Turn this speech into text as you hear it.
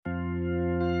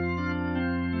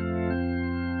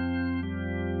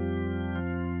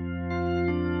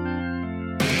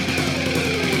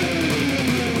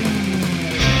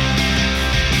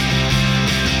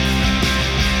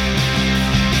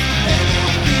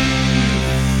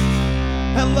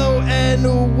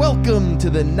and welcome to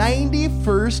the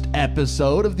 91st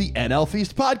episode of the NL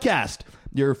Feast podcast,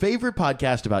 your favorite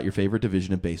podcast about your favorite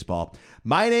division of baseball.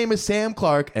 My name is Sam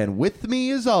Clark, and with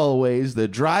me, as always, the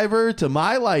driver to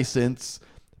my license,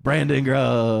 Brandon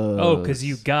Gross. Oh, because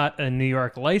you got a New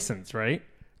York license, right?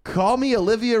 Call me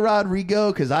Olivia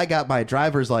Rodrigo, because I got my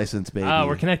driver's license, baby.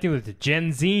 We're connecting with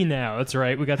Gen Z now. That's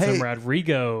right. We got Hey. some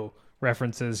Rodrigo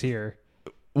references here.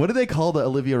 What do they call the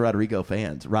Olivia Rodrigo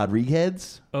fans?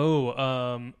 Rodriguez? Like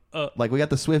We got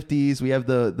the Swifties, we have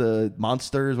the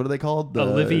monsters. What are they called? The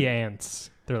Olivia ants.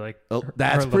 They're like, Oh,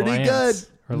 that's her little pretty good.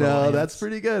 ants. Her little No, ants. that's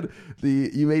pretty good.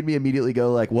 You made me immediately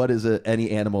go like, what is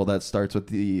any animal that starts with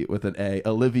an A?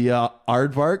 Olivia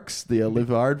Aardvarks, the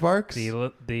Olivia Aardvarks.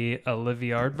 The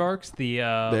Olivia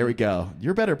Aardvarks. There we go.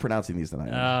 You're better at pronouncing these than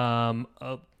I am.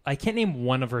 I can't name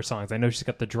one of her songs. I know she's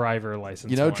got the driver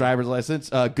license. You know, one. driver's license.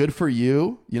 Good for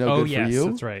you. You know, Oh good yes, for you.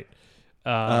 that's right.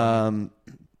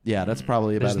 Yeah, that's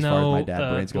probably about There's as far as no my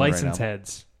dad brain's going license right now.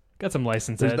 heads. Got some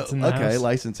license There's heads in no, the okay, house.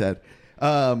 license head.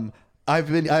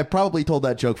 I've probably told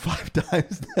that joke 5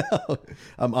 times now.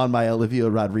 I'm on my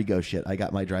Olivia Rodrigo shit. I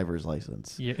got my driver's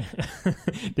license. Yeah.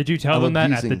 Did you tell I'm them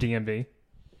that abusing- at the DMV?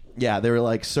 Yeah, they were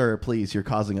like, "Sir, please, you're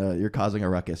causing a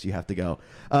ruckus. You have to go."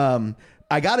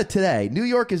 I got it today. New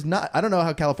York is not. I don't know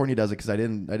how California does it because I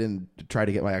didn't try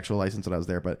to get my actual license when I was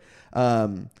there. But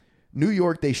New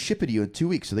York, they ship it to you in 2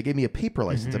 weeks. So they gave me a paper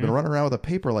license. I've been running around with a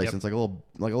paper license like a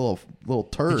little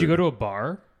turd. Did you go to a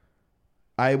bar?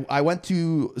 I went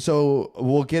to. So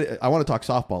we'll get. I want to talk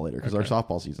softball later because our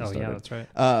softball season started. Yeah, that's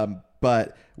right.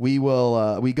 But we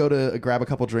will. We go to grab a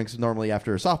couple drinks normally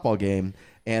after a softball game,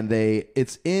 and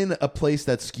it's in a place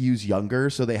that skews younger,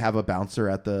 so they have a bouncer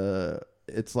at the.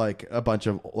 It's like a bunch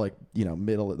of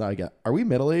middle. Are we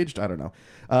middle aged? I don't know.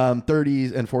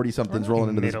 30s and 40 somethings rolling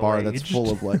into this bar that's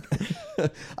full of like.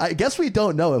 I guess we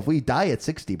don't know if we die at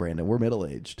 60, Brandon. We're middle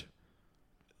aged.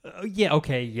 Yeah,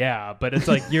 okay, yeah, but it's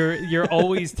like you're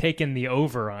always taking the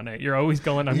over on it. You're always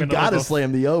going. You gotta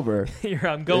slam the over.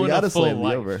 I'm going gotta a full slam the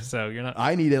life, over. so you're not.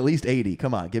 I need at least 80.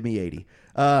 Come on, give me 80.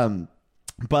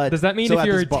 But Does that mean so if at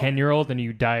you're a this 10-year-old and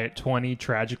you die at 20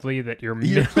 tragically that you're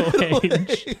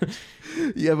middle-aged?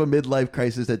 You have a midlife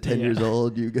crisis at 10 years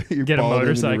old. You Get a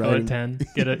motorcycle at 10.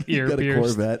 Get an ear got a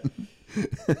pierced. Corvette.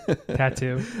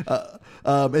 Tattoo.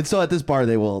 And so at this bar,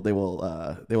 they will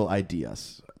ID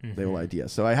us. Mm-hmm. They will ID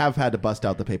us. So I have had to bust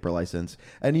out the paper license.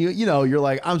 And you're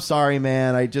like, I'm sorry,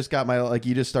 man. I just got my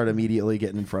you just start immediately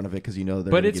getting in front of it because you know they're.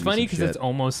 But gonna it's give you funny some because shit. it's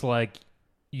almost like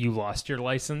you lost your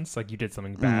license, like you did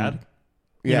something bad.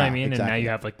 You Yeah, know what I mean? exactly. And now you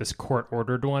have like this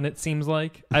court-ordered one, it seems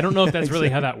like. I don't know if that's really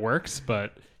how that works,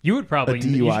 but you would probably... A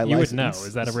DUI you would know. license?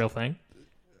 Is that a real thing?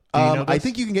 Do you know I this?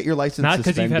 think you can get your license Not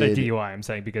because you've had a suspended. DUI, I'm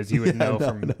saying, because you would know No,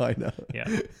 from... I know.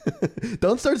 Yeah.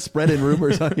 Don't start spreading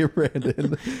rumors on your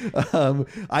Brandon.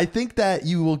 I think that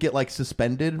you will get like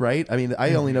suspended, right? I mean,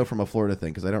 I only know from a Florida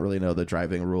thing because I don't really know the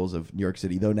driving rules of New York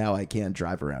City, though now I can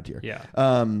drive around here. Yeah.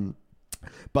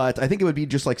 But I think it would be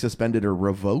just like suspended or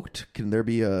revoked. Can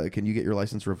you get your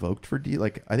license revoked for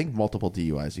I think multiple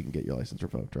DUIs you can get your license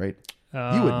revoked, right?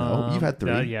 You would know. You've had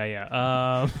 3.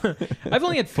 Yeah. I've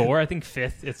only had 4. I think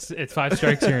 5th. It's 5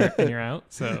 strikes and you're out.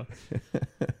 So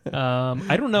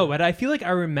I don't know, but I feel like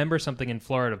I remember something in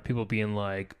Florida of people being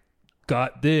like,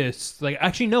 "Got this." Like,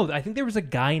 actually, no. I think there was a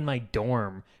guy in my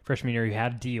dorm freshman year who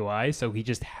had a DUI, so he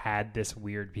just had this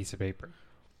weird piece of paper.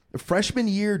 Freshman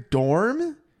year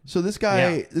dorm. So this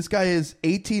guy is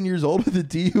 18 years old with a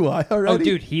DUI already. Oh,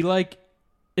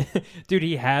 dude,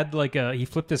 he had like he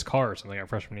flipped his car or something our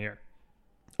freshman year.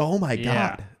 Oh my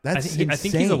Yeah. God, that's I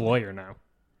think he's a lawyer now.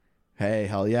 Hey,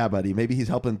 hell yeah, buddy. Maybe he's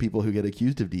helping people who get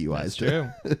accused of DUIs. That's true.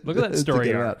 Look at that story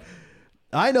To get arc. out.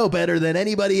 I know better than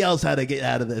anybody else how to get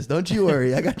out of this. Don't you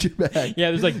worry. I got your back. Yeah,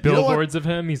 there's like You know what? billboards of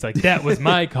him. He's like, "That was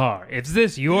my car. Is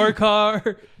this your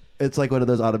car?" It's like one of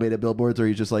those automated billboards where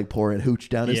he's just like pouring hooch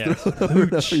down his Yeah. throat. Over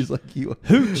and over. He's like,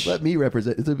 Hooch. Let me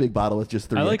represent. It's a big bottle with just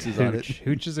 3 I like X's on it. hooch.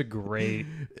 Hooch is a great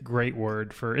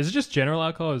word for. Is it just general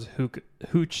alcohol? Or is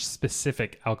hooch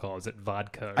specific alcohol? Is it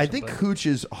vodka? Or I think something? hooch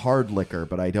is hard liquor,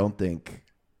 but I don't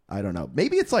know.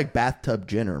 Maybe it's like bathtub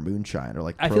gin or moonshine or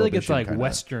like. I feel like it's Prohibition like kinda.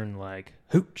 Western, like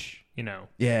hooch. You know,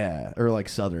 Yeah, or like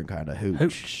Southern kind of hooch.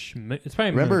 hooch. It's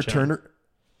probably Remember moonshine. Turner?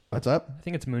 What's up? I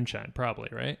think it's moonshine, probably,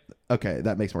 right? Okay,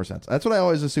 that makes more sense. That's what I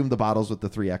always assumed the bottles with the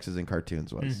 3 X's in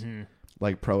cartoons was.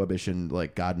 like prohibition,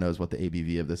 like God knows what the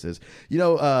ABV of this is. You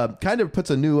know, kind of puts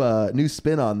a new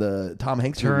spin on the Tom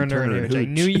Hanks movie, Turner and Hooch. I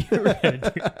knew you were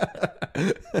gonna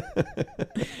do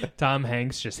Tom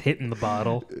Hanks just hitting the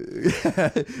bottle.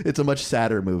 It's a much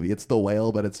sadder movie. It's The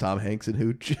Whale, but it's Tom Hanks and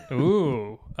Hooch.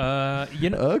 Ooh,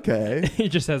 Okay. He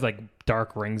just has like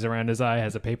dark rings around his eye.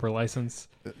 Has a paper license.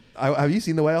 Have you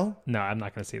seen The Whale? No, I'm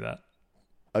not going to see that.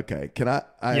 Okay, can I?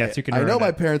 Yes, you can. I know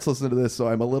my parents listen to this, so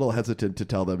I'm a little hesitant to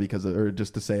tell them or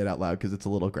just to say it out loud because it's a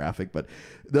little graphic. But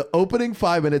the opening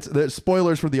 5 minutes, the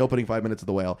spoilers for the opening 5 minutes of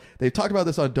The Whale. They've talked about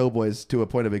this on Doughboys to a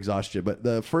point of exhaustion. But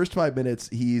the first 5 minutes,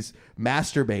 he's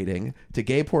masturbating to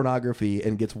gay pornography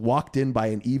and gets walked in by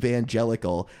an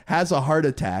evangelical, has a heart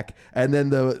attack, and then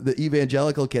the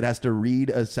evangelical kid has to read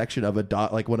a section of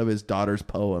like one of his daughter's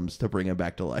poems to bring him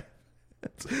back to life.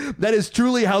 That is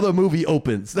truly how the movie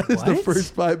opens. That is the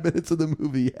first 5 minutes of the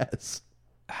movie. Yes.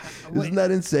 Isn't that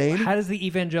insane? How does the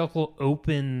evangelical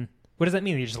open? What does that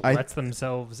mean? He just lets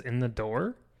themselves in the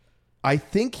door? I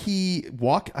think he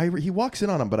walks in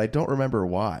on him, but I don't remember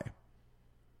why.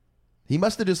 He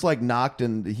must have just like knocked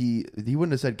and he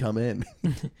wouldn't have said come in.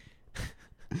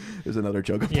 There's another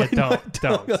joke. Yeah,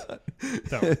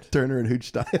 don't. Turner and Hooch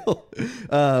style.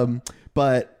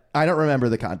 But I don't remember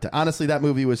the content. Honestly, that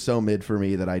movie was so mid for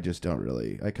me that I just don't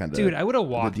really. Dude, I would have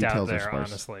walked out there,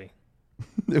 honestly.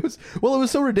 It was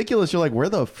so ridiculous. You're like,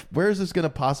 where is this going to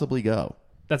possibly go?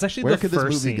 That's actually where the could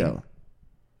first this movie scene. go?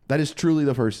 That is truly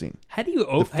the first scene. How do you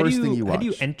How do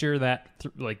you enter that?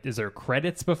 Like, is there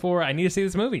credits before? I need to see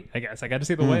this movie. I guess I got to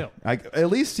see The Whale. I at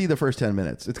least see the first 10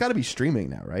 minutes. It's got to be streaming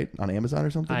now, right? On Amazon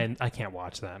or something. I can't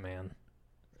watch that, man.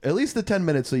 At least the 10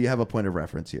 minutes, so you have a point of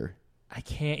reference here. I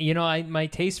can't. You know, my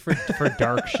taste for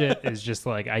dark shit is just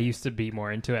like I used to be more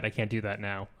into it. I can't do that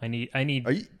now. I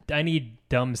need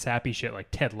dumb sappy shit like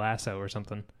Ted Lasso or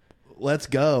something. Let's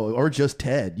go. Or just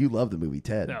Ted. You love the movie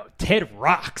Ted. No, Ted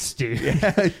rocks, dude.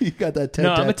 Yeah, you got that Ted.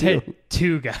 No, tattoo. I'm a Ted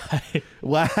 2 guy.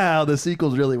 Wow, the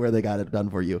sequel's really where they got it done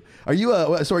for you. Are you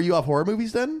are you off horror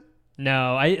movies then?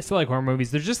 No, I still like horror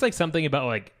movies. There's just like something about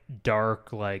like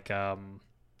dark, like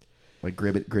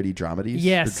gritty dramedies?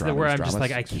 Yes, where I'm just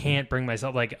like, I can't bring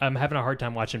myself. Like, I'm having a hard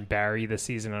time watching Barry this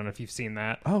season. I don't know if you've seen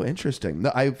that. Oh, interesting.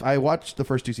 No, I watched the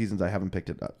first 2 seasons. I haven't picked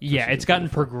it up. Yeah, it's gotten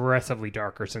progressively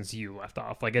darker since you left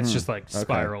off. Like, it's just like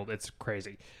spiraled. Okay. It's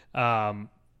crazy.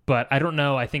 But I don't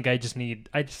know. I think I just need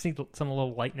some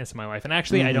little lightness in my life. And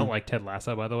actually, I don't like Ted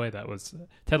Lasso, by the way. That was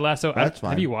Ted Lasso. That's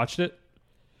fine. Have you watched it?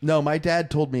 No, my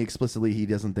dad told me explicitly he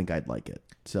doesn't think I'd like it.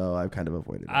 So I've kind of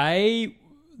avoided it.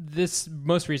 This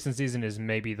most recent season is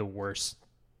maybe the worst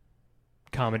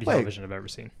comedy television I've ever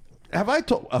seen. Have I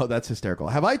told... Oh, that's hysterical.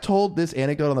 Have I told this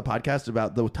anecdote on the podcast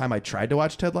about the time I tried to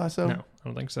watch Ted Lasso? No, I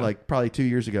don't think so. Like probably 2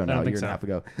 years ago now, a year and a half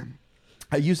ago.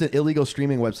 I used an illegal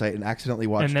streaming website and accidentally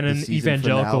watched and then an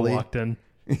evangelical walked in.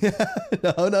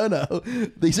 No.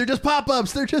 These are just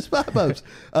pop-ups. They're just pop-ups.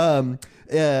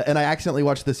 And I accidentally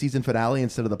watched the season finale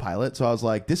instead of the pilot. So I was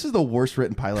like, this is the worst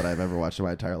written pilot I've ever watched in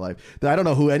my entire life. I don't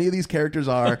know who any of these characters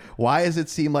are. Why does it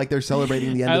seem like they're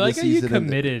celebrating the end of the season? I like how you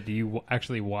committed. You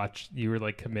actually watched. You were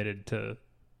like committed to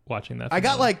watching that. I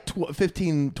got like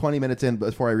 15, 20 minutes in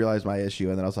before I realized my issue.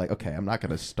 And then I was like, okay, I'm not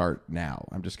going to start now.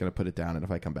 I'm just going to put it down. And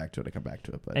if I come back to it, I come back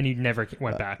to it. But, and you never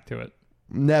went back to it?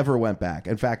 Never went back.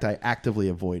 In fact, I actively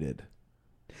avoided.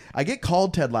 I get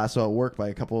called Ted Lasso at work by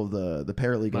a couple of the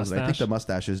paralegals, and I think the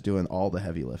mustache is doing all the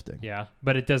heavy lifting. Yeah,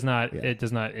 but it does not. Yeah. It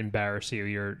does not embarrass you.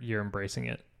 You're embracing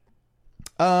it.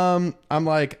 I'm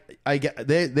like,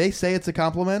 they say it's a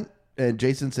compliment, and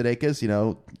Jason Sudeikis, you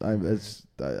know,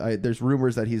 there's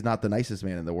rumors that he's not the nicest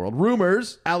man in the world.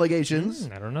 Rumors, allegations.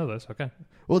 I don't know this. Okay.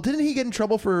 Well, didn't he get in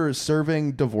trouble for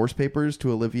serving divorce papers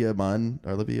to Olivia Munn?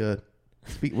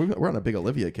 We're on a big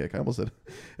Olivia kick. I almost said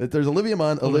there's Olivia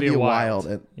Munn, Olivia Wilde.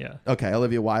 And, yeah. Okay,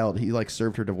 Olivia Wilde. He like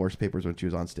served her divorce papers when she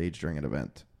was on stage during an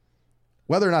event.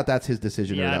 Whether or not that's his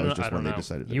decision or that was just when they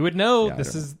decided. You would know. Yeah,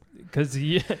 this is because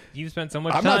you've spent so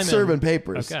much time. I'm not serving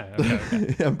papers.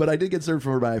 Okay. Yeah, but I did get served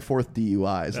for my 4th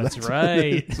DUI. So that's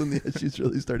right. That's when the issues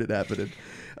really started happening.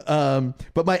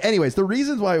 But anyways, the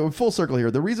reasons why full circle here.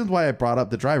 The reasons why I brought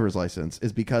up the driver's license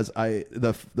is because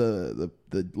the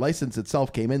license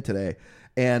itself came in today,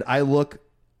 and I look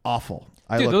awful.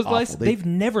 Those licenses they've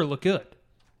never looked good.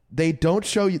 They don't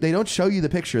show you the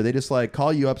picture. They just like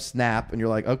call you up, snap, and you're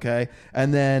like, okay.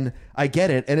 And then I get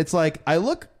it, and it's like I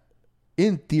look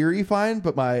in theory fine,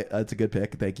 but it's a good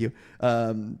pick. Thank you.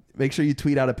 Make sure you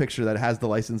tweet out a picture that has the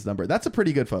license number. That's a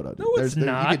pretty good photo. Dude. No, it's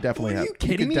not. You could definitely Are you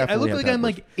kidding me? I look like I'm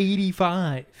like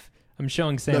 85. I'm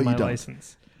showing Sam my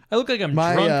license. I look like I'm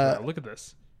drunk. Look at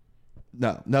this.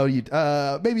 No, you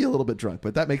maybe a little bit drunk,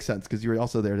 but that makes sense because you were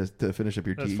also there to finish up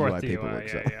your That's DUI fourth paperwork.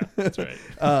 DUI. Yeah, that's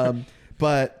right.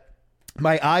 But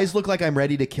my eyes look like I'm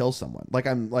ready to kill someone. Like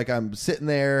I'm sitting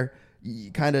there,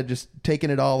 kind of just taking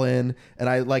it all in, and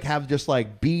I like have just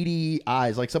like beady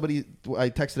eyes. Like I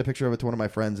texted a picture of it to one of my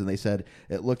friends, and they said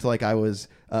it looked like I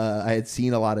had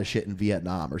seen a lot of shit in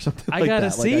Vietnam or something. I like gotta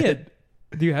that. see it.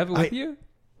 Do you have it with you?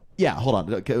 Yeah, hold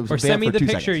on. Or send me the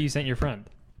picture you sent your friend.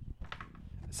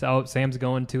 So Sam's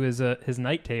going to his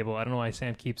night table. I don't know why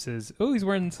Sam keeps his. Oh, he's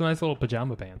wearing some nice little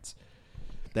pajama pants.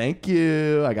 Thank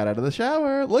you. I got out of the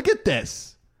shower. Look at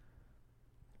this.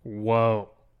 Whoa.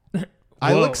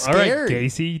 I look scared. All right,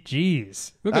 Gacy.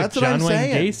 Jeez. Look That's at what I'm John Wayne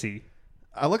saying. Gacy.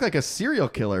 I look like a serial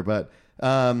killer, but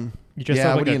You dress yeah,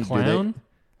 up what like are a you gonna do? clown?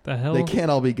 The hell? They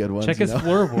can't all be good ones. Check his What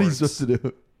are you floorboards. supposed to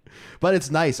do? But it's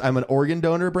nice. I'm an organ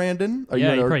donor, Brandon. Are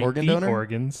yeah, you you an probably organ eat donor?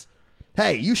 organs.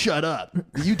 Hey, you shut up.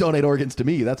 You donate organs to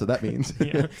me. That's what that means.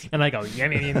 Yeah. And I go,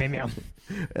 yum, yum, yum, yum, yum.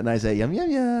 And I say, yum, yum,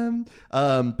 yum.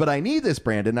 But I need this,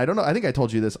 Brandon. I don't know. I think I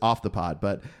told you this off the pod,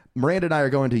 but Miranda and I are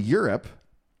going to Europe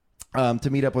to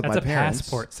meet up with That's my a parents.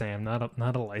 passport, Sam, not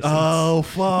a license. Oh,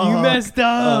 fuck. You messed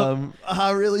up.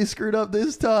 I really screwed up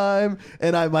this time.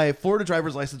 And my Florida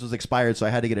driver's license was expired, so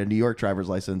I had to get a New York driver's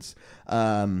license.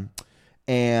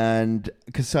 And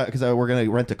because we're going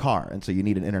to rent a car, and so you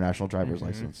need an international driver's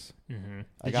license. Mm-hmm.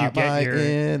 I got my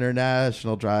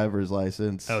international driver's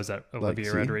license. Oh, is that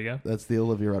Olivia Rodrigo? That's the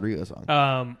Olivia Rodrigo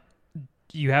song.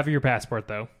 You have your passport,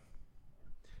 though.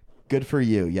 Good for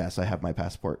you. Yes, I have my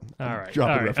passport. All right.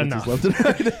 Dropping references enough. left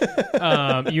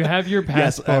and right. You have your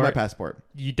passport. Yes, I have my passport.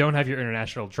 You don't have your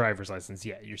international driver's license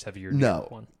yet. You just have your New No.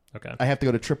 York one. Okay. I have to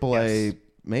go to AAA Yes.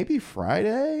 maybe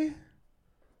Friday.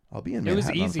 I'll be in It was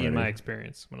Manhattan on easy in Friday. my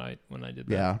experience when I did that.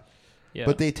 Yeah. Yeah.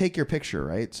 But they take your picture,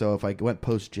 right? So if I went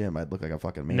post gym, I'd look like a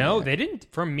fucking maniac. No, they didn't.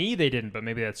 From me, they didn't. But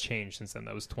maybe that's changed since then.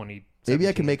 That was 2017. Maybe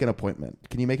I can make an appointment.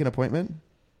 Can you make an appointment?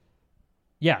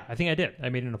 Yeah, I think I did. I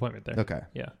made an appointment there. Okay.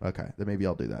 Yeah. Okay. Then maybe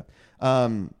I'll do that.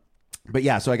 But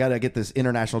yeah, so I got to get this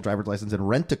international driver's license and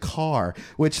rent a car,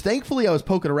 which thankfully I was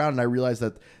poking around and I realized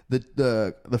that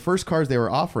the first cars they were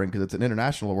offering, because it's an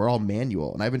international, were all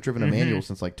manual. And I haven't driven a manual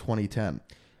since like 2010.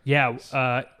 Yeah.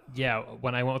 Yeah.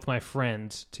 When I went with my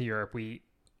friend to Europe, we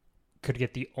could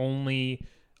get the only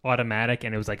automatic,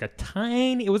 and it was like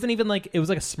it wasn't even like, it was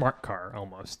like a smart car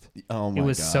almost. Oh my God. It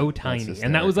was so tiny. That's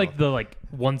And that was like hysterical.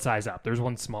 the one size up. There's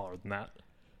one smaller than that.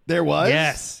 There was?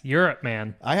 Yes. Europe,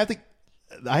 man. I have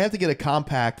to get a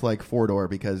compact like 4-door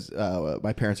because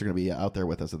my parents are going to be out there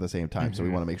with us at the same time, so we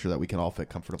want to make sure that we can all fit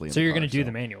comfortably in So the you're car, going to do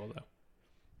the manual No,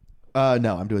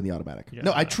 though. I'm doing the automatic. Yeah,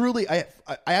 No, I truly I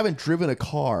haven't driven a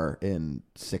car in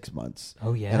 6 months.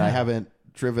 Oh, yeah. And I haven't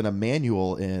driven a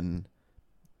manual in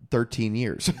 13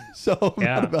 years. So I'm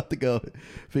Yeah. not about to go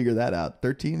figure that out.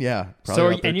 13? Yeah. Probably So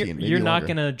about 13, maybe you're not longer.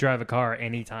 going to drive a car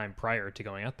anytime prior to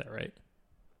going out there, right?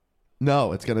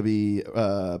 No, it's going to be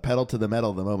pedal to the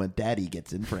metal the moment daddy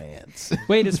gets in France.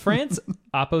 Wait, is France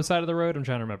opposite side of the road? I'm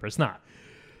trying to remember. It's not.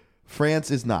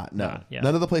 France is not. No. Yeah.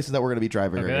 None of the places that we're going to be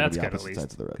driving Okay, are going that's to be good at opposite least.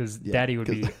 sides of the road. Because Yeah, Daddy would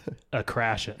be a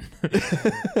crashing.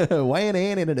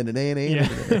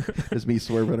 There's me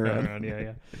swerving around.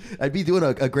 Yeah. I'd be doing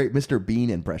a great Mr. Bean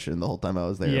impression the whole time I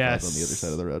was there. If I was Yes. on the other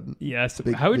side of the road. Yes.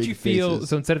 Big- How would big you feel? faces.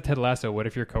 So instead of Ted Lasso, what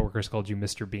if your coworkers called you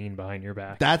Mr. Bean behind your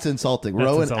back? That's insulting. That's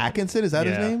Rowan insulting. Atkinson, is that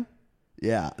his Yeah. name?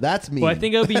 Yeah, that's me. Well, I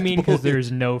think it would be mean because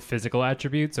there's no physical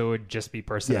attribute, so it would just be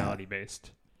personality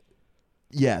based.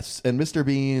 Yes, and Mr.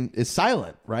 Bean is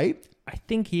silent, right? I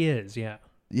think he is, yeah.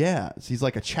 Yeah, he's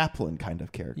like a Chaplin kind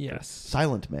of character. Yes.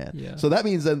 Silent man. Yeah. So that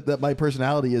means that my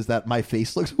personality is that my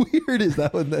face looks weird. Is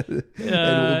that what that?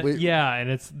 Yeah, and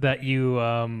it's that you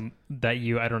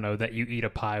I don't know, that you eat a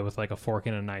pie with like a fork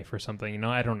and a knife or something. You know,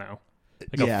 I don't know.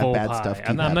 Like Yeah, a full bad pie. stuff keep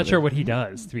I'm not happening. sure what he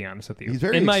does, to be honest with you. He's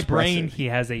very in my expressive. brain, he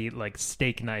has a like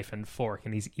steak knife and fork,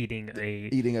 and he's eating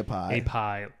Eating a pie. a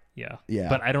pie. Yeah, Yeah,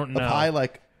 But I don't know a pie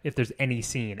like. if there's any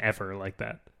scene ever like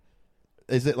that.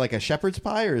 Is it like a shepherd's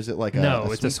pie or is it like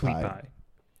No, it's a sweet pie.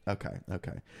 Okay.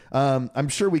 I'm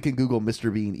sure we can Google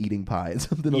Mr. Bean eating pie and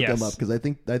something will Yes. come up because I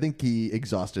think he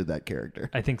exhausted that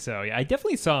character. I think so. Yeah, I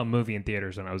definitely saw a movie in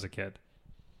theaters when I was a kid.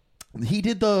 He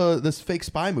did this fake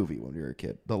spy movie when we were a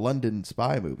kid, the London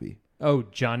spy movie. Oh,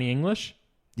 Johnny English.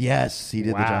 Yes, he did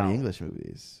the Wow. Johnny English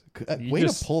movies. You Way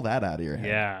just- to pull that out of your head.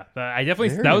 Yeah, I definitely.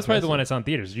 Very that was probably the impressive. one I saw in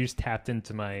theaters. You just tapped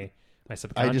into my I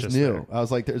subconscious. just knew. there. I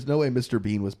was like, "There's no way Mr.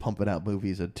 Bean was pumping out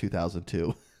movies in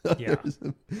 2002." Yeah.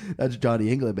 That's Johnny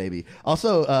England, baby.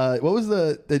 Also, what was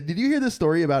did you hear this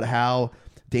story about how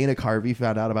Dana Carvey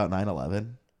found out about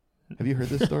 9/11? Have you heard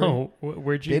this story? Oh,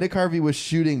 where'd you? Dana Carvey was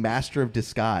shooting Master of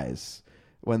Disguise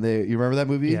You remember that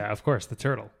movie? Yeah, of course, the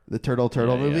turtle. The turtle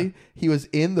Yeah, movie. yeah. He was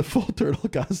in the full turtle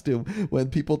costume when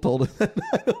people told him that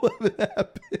 9/11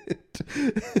 happened.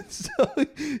 So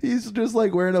he's just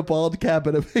like wearing a bald cap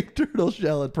and a big turtle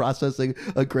shell and processing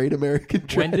a great American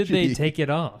tragedy. When did they take it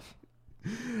off?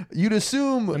 You'd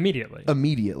assume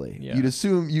Immediately. Yeah. You'd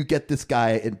assume you get this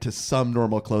guy into some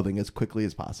normal clothing as quickly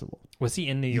as possible. Was he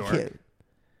in New You York? can't-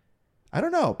 I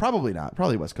don't know. Probably not.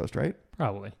 Probably West Coast, right?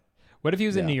 Probably. What if he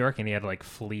was in Yeah. New York and he had to like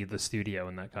flee the studio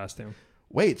in that costume?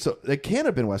 Wait, so it can't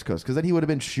have been West Coast because then he would have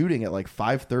been shooting at like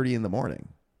 5:30 in the morning.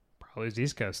 Probably was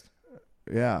East Coast.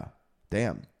 Yeah.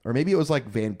 Damn. Or maybe it was like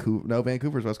Vancouver. No,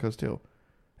 Vancouver's West Coast too.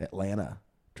 Atlanta.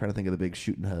 Trying to think of the big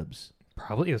shooting hubs.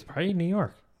 It was probably New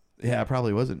York. Yeah, it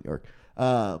probably was in New York.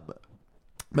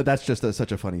 But that's just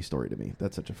such a funny story to me.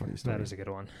 That's such a funny story. That is a good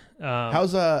one.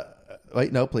 How's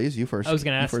wait, no, please, you first. I was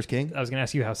gonna You ask first, King. I was gonna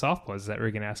ask you how softball was. Is that what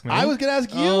you're gonna ask me? I was gonna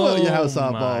ask you Oh how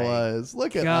softball my was.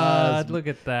 Look at God, us. look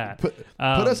at that. Put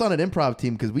us on an improv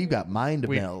team because we've got mind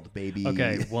We- meld, baby.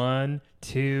 Okay, 1,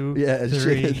 2, Yeah,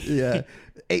 3. yeah.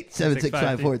 8, 7, 6,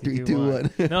 5, 4, 3, 2,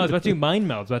 1. No, I was about to do mind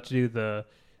meld. I was about to do the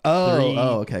Oh,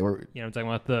 3. okay. I'm talking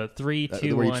about the 3,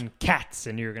 2, where you 1 cats,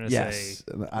 and you're gonna yes.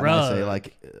 say And I'm gonna say rug.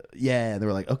 like, yeah. And they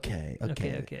were like, okay.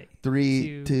 Okay.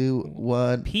 3, 2,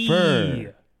 1. Pee.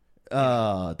 Fur.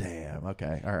 Oh, damn.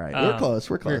 Okay. All right. We're close.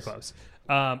 We're close. We're close.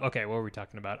 Okay, what were we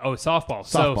talking about? Oh, softball. Softball.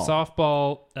 So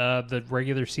softball, the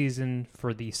regular season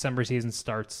for the summer season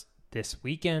starts this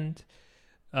weekend.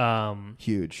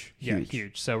 Huge. Yeah,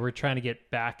 huge. So we're trying to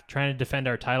get back, trying to defend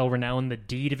our title. We're now in the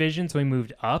D division, so we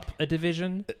moved up a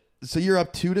division. So you're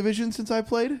up 2 divisions since I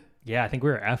played? Yeah, I think we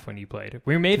were F when you played.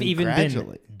 We may have even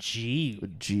been G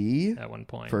G at one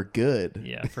point. for good.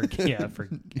 Yeah, for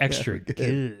extra for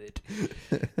good.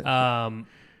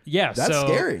 Yeah, That's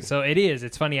scary. So it is.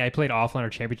 It's funny. I played awful in our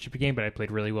championship game, but I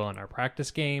played really well in our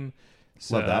practice game.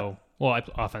 So, Love that. well,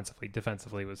 offensively,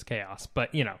 defensively was chaos, but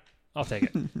I'll take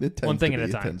it. It tends One thing to at a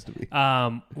be. time. It tends to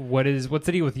be. What's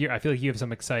the deal with you? I feel like you have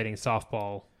some exciting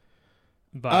softball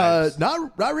vibes.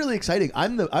 Not really exciting.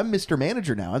 I'm Mr.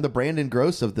 Manager now. I'm the Brandon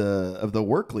Gross of the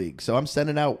work league. So I'm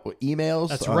sending out emails.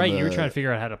 That's on right. the- You were trying to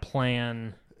figure out how to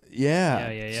plan.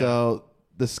 Yeah. So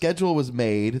the schedule was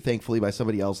made, thankfully, by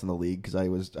somebody else in the league because I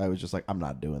was just like, I'm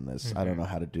not doing this. Mm-hmm. I don't know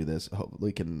how to do this.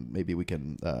 Maybe we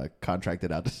can contract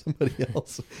it out to somebody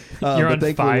else. You're but on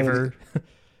thankfully, Fiverr.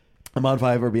 I'm on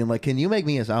Fiverr being like, can you make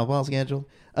me a softball schedule?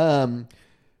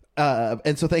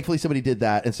 And so thankfully somebody did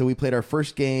that. And so we played our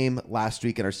first game last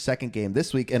week and our second game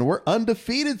this week, and we're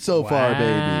undefeated so far,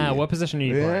 baby. What position are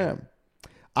you playing?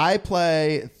 I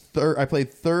played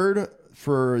third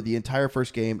for the entire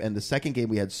first game, and the second game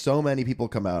we had so many people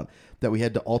come out that we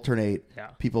had to alternate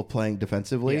people playing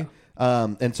defensively. Yeah.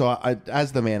 And so I,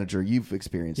 as the manager, you've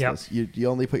experienced Yep. this. You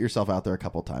only put yourself out there a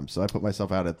couple times. So I put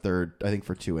myself out at third, I think,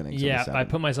 for 2 innings. Yeah, of the I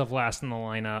 7. put myself last in the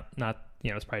lineup. Not,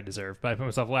 it's probably deserved, but I put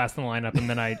myself last in the lineup, and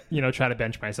then I, try to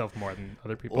bench myself more than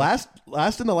other people. Last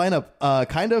in the lineup,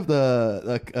 kind of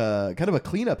a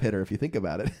cleanup hitter if you think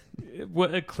about it.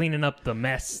 Cleaning up the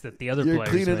mess that the other You're players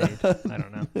cleaning made. up. I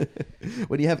don't know.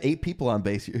 When you have 8 people on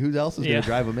base, who else is going Yeah. to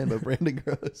drive them in but Brandon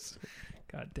Gross?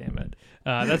 God damn it.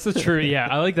 That's the true. Yeah,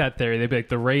 I like that theory. They'd be like,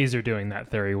 the Rays are doing that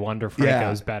theory. Wander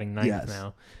Franco's batting ninth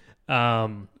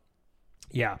now.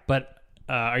 Yeah, but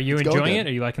are you It's going enjoying good. it?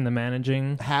 Are you liking the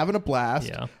managing? Having a blast.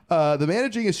 Yeah. The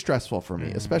managing is stressful for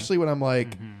me, especially when I'm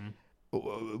like,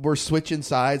 we're switching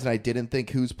sides and I didn't think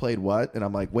who's played what. And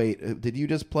I'm like, wait, did you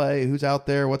just play? Who's out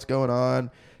there? What's going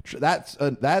on?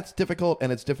 That's difficult.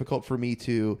 And it's difficult for me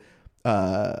to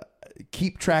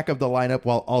keep track of the lineup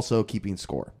while also keeping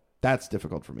score. That's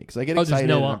difficult for me because I get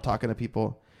excited and I'm talking to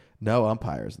people. No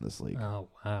umpires in this league. Oh,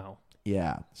 wow.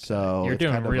 Yeah. So You're it's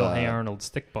doing kind a of real Hey Arnold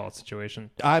stickball situation.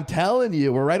 I'm telling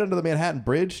you, we're right under the Manhattan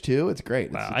Bridge too. It's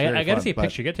great. Wow. It's I very got to fun, see a but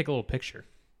picture. You got to take a little picture.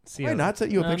 See Why how- not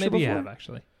sent you a picture maybe you before? have,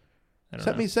 actually. I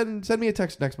don't know. Send me a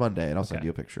text next Monday and I'll send Okay.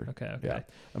 you a picture. Okay.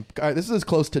 Yeah. This is as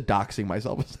close to doxing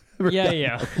myself as I've ever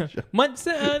Yeah. gotten.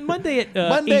 Monday at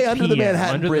Monday 8 under the p.m.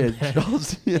 Manhattan under Bridge. The I'll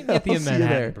see you- Meet me at the I'll see you Manhattan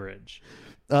there. Bridge.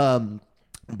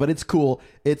 But it's cool.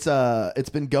 It's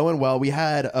been going well. We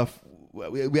had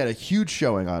a huge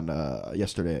showing on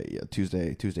yesterday,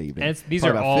 Tuesday evening. And these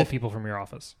Probably are about all 50 people from your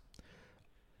office.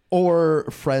 or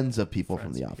friends of people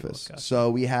Friends from the of people, office. gotcha. So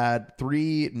we had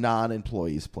 3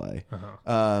 non-employees play,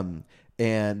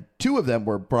 and 2 of them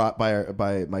were brought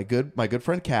by my good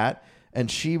friend Kat, and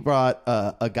she brought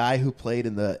a guy who played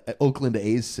in the Oakland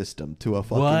A's system to a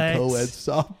fucking What? co-ed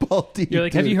softball team. You're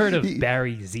like, have dude. you heard of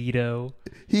Barry Zito?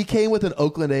 He came with an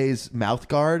Oakland A's mouth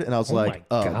guard, and I was Oh like,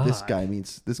 my "Oh, this God. guy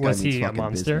means Was fucking he a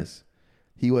monster? business."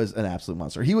 He was an absolute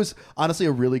monster. He was honestly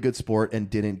a really good sport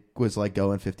and was like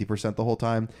going 50% the whole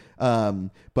time.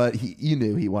 But you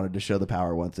knew he wanted to show the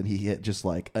power once, and he hit just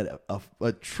like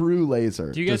a true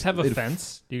laser. Do you guys have a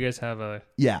fence? Do you guys have a?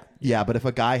 Yeah. But if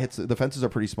a guy hits the fences are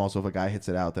pretty small, so if a guy hits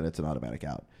it out, then it's an automatic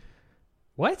out.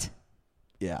 What?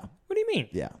 Yeah. What do you mean?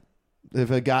 Yeah. If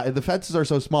the fences are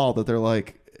so small that they're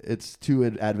like it's too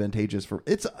advantageous for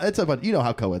it's a bunch. You know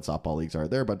how co-ed softball leagues are.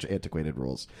 They're a bunch of antiquated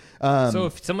rules. So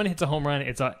if someone hits a home run,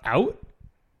 it's out.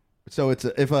 So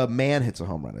if a man hits a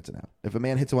home run, it's an out. If a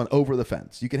man hits one over the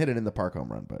fence, you can hit it in the park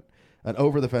home run, but an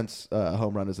over the fence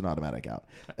home run is an automatic out.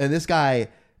 And this guy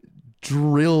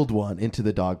drilled one into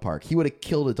the dog park. He would have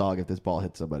killed a dog if this ball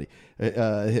hit somebody.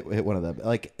 Hit one of them.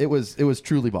 Like it was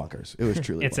truly bonkers. It was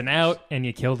truly. It's bonkers. An out, and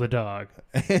you killed a dog.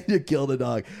 And you killed a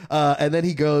dog. And then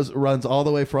he runs all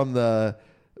the way from the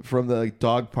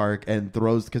dog park and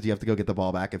throws because you have to go get the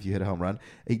ball back if you hit a home run.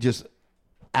 He just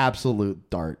absolute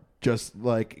dart. Just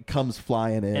like comes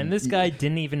flying in. And this guy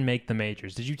didn't even make the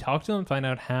majors. Did you talk to him and find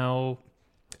out how?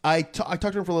 I talked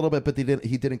to him for a little bit, but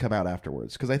he didn't come out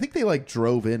afterwards because I think they like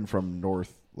drove in from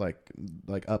north, like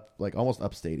up, like almost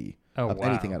upstatey. Oh, wow.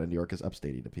 Anything out of New York is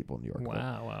upstatey to people in New York.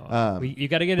 Wow. You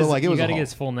got to get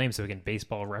his full name so we can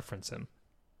baseball reference him.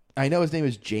 I know his name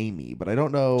is Jamie, but I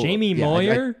don't know Jamie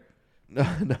Moyer.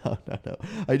 No.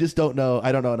 I just don't know.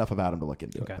 I don't know enough about him to look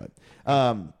into it.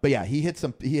 But yeah, he hit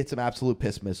some absolute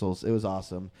piss missiles. It was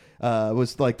awesome.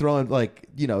 Was like throwing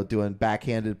doing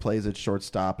backhanded plays at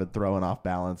shortstop and throwing off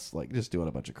balance, like just doing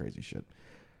a bunch of crazy shit.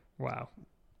 Wow.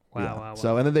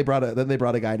 So and then they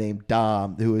brought a guy named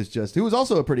Dom who was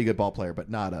also a pretty good ball player, but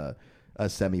not a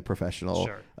semi-professional,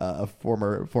 a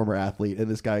former athlete. And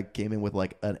this guy came in with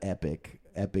like an epic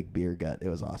beer gut. It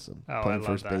was awesome. Playing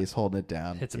first base, holding it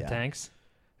down. Hit some tanks.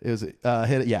 It was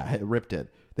ripped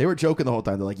it. They were joking the whole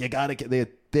time. They're like, you gotta get. They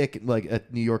had thick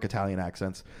New York Italian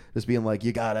accents, just being like,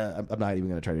 you gotta. I'm not even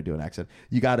gonna try to do an accent.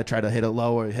 You gotta try to hit it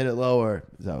lower.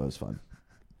 So it was fun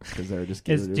because they were just.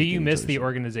 Do you miss the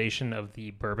organization of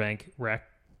the Burbank Rec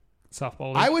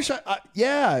softball league? I wish.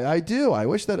 I do. I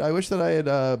wish that I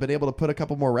had been able to put a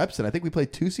couple more reps in. I think we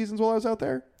played 2 seasons while I was out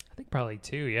there. I think probably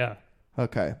 2. Yeah.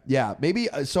 Okay. Yeah. Maybe.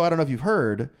 So I don't know if you've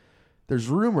heard. There's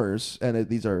rumors, and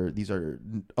these are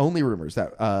only rumors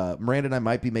that Miranda and I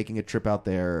might be making a trip out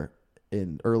there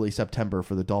in early September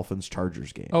for the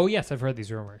Dolphins-Chargers game. Oh yes, I've heard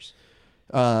these rumors.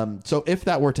 So if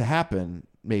that were to happen,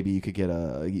 maybe you could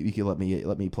let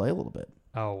me play a little bit.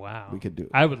 Oh wow. We could do.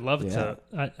 I would love to.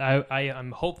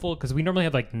 I'm hopeful because we normally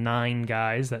have like 9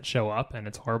 guys that show up, and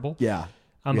it's horrible. Yeah.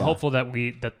 I'm hopeful that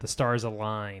the stars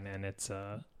align and it's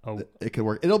it could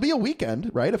work. It'll be a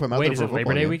weekend, right? If I'm out there for is it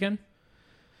Labor Day weekend?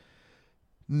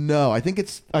 No, I think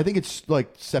it's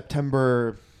like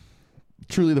September,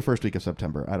 truly the first week of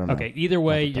September. I don't know. Okay, either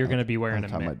way, you're going to be wearing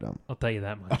a mitt. I'll tell you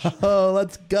that much. Oh,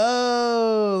 let's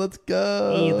go.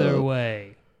 Either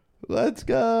way. Let's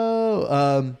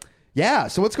go. Yeah,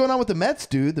 so what's going on with the Mets,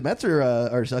 dude? The Mets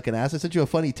are sucking ass. I sent you a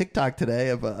funny TikTok today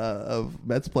of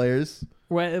Mets players.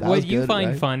 What you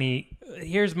find funny,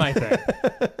 here's my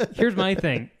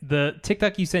thing. The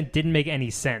TikTok you sent didn't make any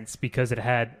sense because it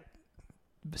had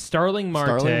Starling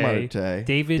Marte,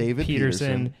 David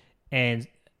Peterson, and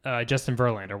Justin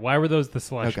Verlander. Why were those the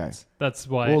selections? Okay. That's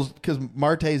why. Well, because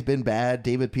Marte's been bad.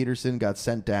 David Peterson got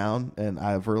sent down, and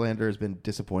Verlander has been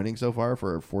disappointing so far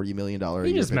for a $40 million a year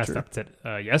He just pitcher. messed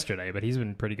up yesterday, but he's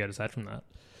been pretty good aside from that.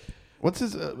 What's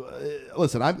his?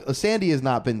 Listen, Sandy has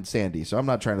not been Sandy, so I'm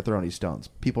not trying to throw any stones.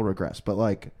 People regress, but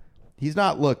like, he's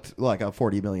not looked like a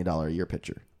 $40 million a year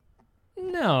pitcher.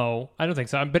 No, I don't think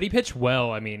so. But he pitched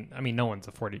well. I mean, no one's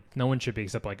a 40. No one should be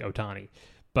except like Ohtani,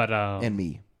 but and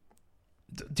me.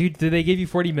 Dude, did they give you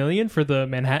 $40 million for the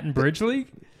Manhattan Bridge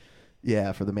League?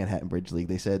 Yeah, for the Manhattan Bridge League,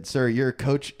 they said, "Sir, you're a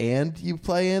coach and you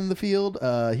play in the field.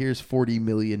 Here's $40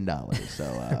 million."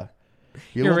 So.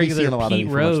 You're a regular Pete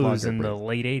Rose in the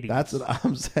late 80s. That's what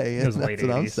I'm saying. It was late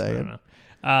 80s.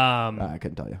 I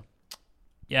couldn't tell you.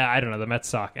 Yeah, I don't know. The Mets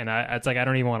suck, and it's like I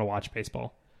don't even want to watch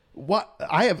baseball. What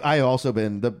I also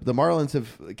been the Marlins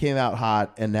have came out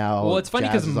hot, and now well, it's funny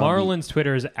because Marlins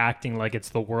Twitter is acting like it's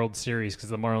the World Series because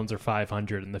the Marlins are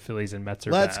 500 and the Phillies and Mets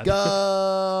are Let's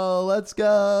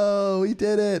go! We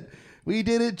did it. We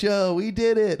did it, Joe. We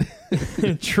did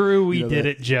it. True, we did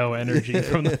it, Joe energy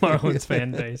from the Marlins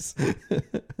fan base.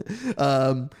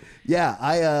 Yeah,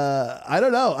 I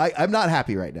don't know. I'm not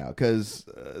happy right now because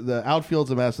the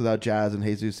outfield's a mess without Jazz and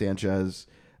Jesus Sanchez.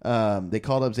 They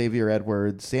called up Xavier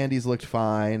Edwards. Sandy's looked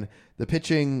fine. The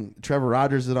pitching, Trevor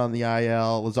Rogers is on the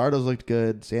IL. Luzardo's looked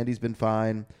good. Sandy's been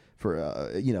fine for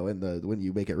when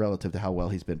you make it relative to how well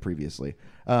he's been previously.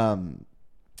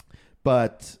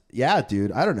 But yeah,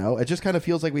 dude, I don't know. It just kind of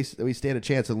feels like we stand a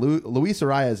chance. And Luis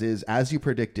Arias is, as you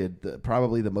predicted,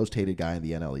 probably the most hated guy in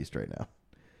the NL East right now.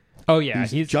 Oh yeah,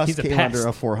 he's a came pest. under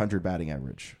a 400 batting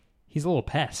average. He's a little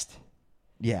pest.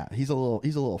 Yeah, he's a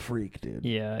little freak, dude.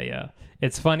 Yeah.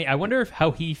 It's funny. I wonder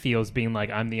how he feels being like,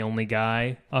 I'm the only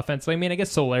guy offensively. I mean, I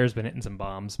guess Soler's been hitting some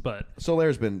bombs, but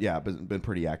Soler's been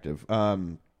pretty active.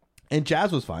 And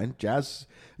Jazz was fine. Jazz,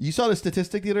 you saw the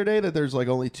statistic the other day that there's like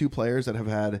only 2 players that have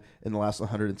had in the last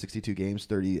 162 games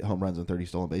 30 home runs and 30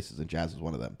 stolen bases, and Jazz is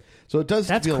one of them. So it does.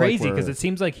 That's feel crazy because it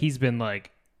seems like he's been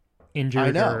like injured.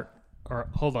 I know. Or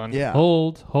hold on. Yeah.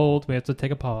 Hold. We have to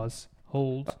take a pause.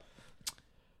 Hold.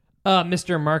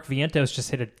 Mr. Mark Vientos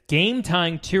just hit a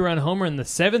game-tying 2-run homer in the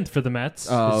 7th for the Mets.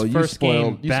 Oh, His you first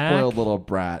game spoiled back. little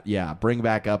brat. Yeah, bring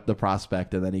back up the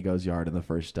prospect, and then he goes yard in the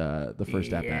first at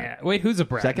bat. Wait, who's a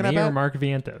brat? Second Me at or bat? Mark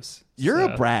Vientos? You're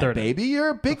a brat, third. baby. You're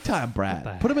a big time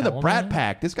brat. Put him in the hell, brat man?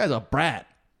 pack. This guy's a brat.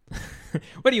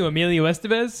 What are you, Emilio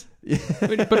Estevez?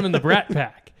 Put him in the brat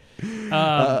pack. Do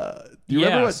you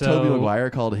remember what Tobey Maguire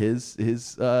called his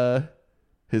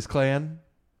clan?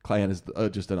 Clan is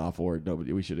just an awful word.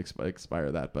 Nobody. We should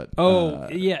expire that. But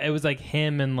yeah, it was like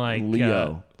him and like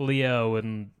Leo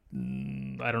and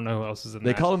I don't know who else is in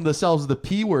they that. call themselves the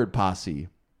P word posse.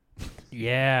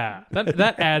 Yeah,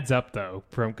 that adds up though,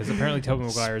 because apparently Tobey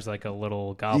Maguire is like a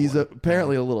little goblin. He's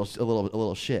apparently a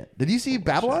little shit. Did you see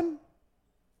Babylon?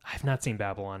 I've not seen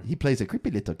Babylon. He plays a creepy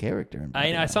little character in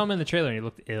Babylon. I saw him in the trailer and he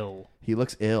looked ill. He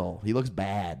looks ill. He looks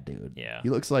bad, dude. Yeah. He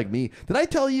looks like me. Did I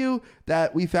tell you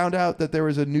that we found out that there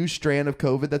was a new strand of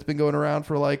COVID that's been going around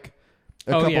for like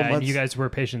a couple months? And you guys were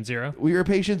patient 0? We were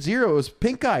patient 0. It was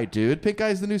pink eye, dude. Pink eye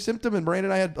is the new symptom, and Brandon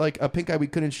and I had like a pink eye we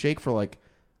couldn't shake for like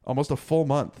almost a full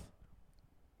month.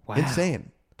 Wow.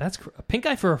 Insane. That's a pink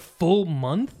eye for a full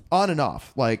month? On and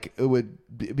off. Like it would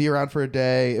be around for a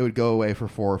day, it would go away for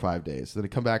 4 or 5 days. Then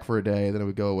it'd come back for a day, then it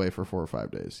would go away for 4 or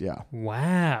 5 days. Yeah.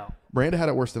 Wow. Miranda had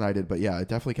it worse than I did, but yeah, it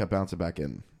definitely kept bouncing back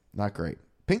in. Not great.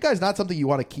 Pink eye is not something you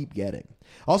want to keep getting.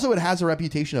 Also, it has a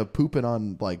reputation of pooping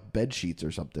on like bed sheets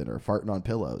or something, or farting on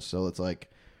pillows. So it's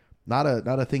like not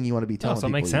a thing you want to be telling So it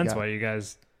people. makes sense why you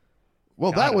guys.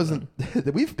 Well, that wasn't.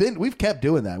 We've kept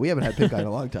doing that. We haven't had pink eye in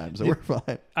a long time, so we're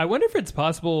fine. I wonder if it's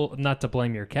possible not to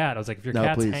blame your cat. I was like, if your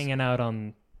cat's please. hanging out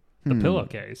on the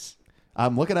pillowcase.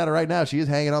 I'm looking at her right now. She is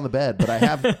hanging on the bed, but I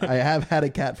have had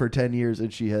a cat for 10 years,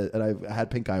 and I've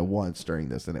had pink eye once during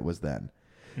this, and it was then.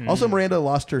 Also, Miranda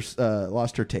lost her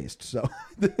taste, so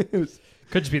it was.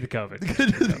 Could just be the COVID.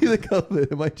 Could just be the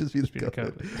COVID. It might just be the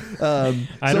COVID.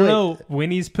 I don't know.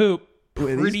 Winnie's poop.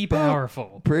 Winnie's Pretty poop.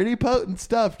 powerful. Pretty potent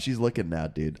stuff. She's looking now,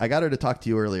 dude. I got her to talk to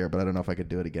you earlier, but I don't know if I could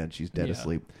do it again. She's dead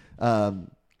asleep. Brandon,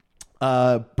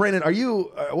 are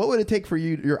you? What would it take for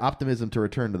your optimism to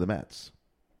return to the Mets?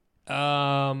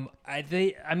 I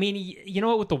mean, you know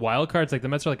what? With the wild cards, like the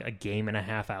Mets are like a game and a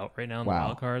half out right now in the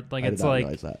wild card. Like it's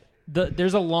like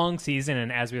there's a long season,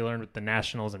 and as we learned with the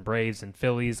Nationals and Braves and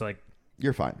Phillies, like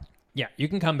you're fine. Yeah, you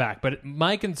can come back. But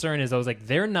my concern is, I was like,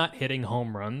 they're not hitting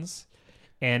home runs.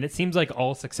 And it seems like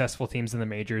all successful teams in the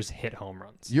majors hit home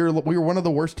runs. We were one of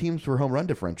the worst teams for home run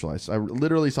differential. I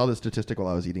literally saw this statistic while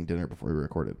I was eating dinner before we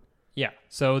recorded. Yeah.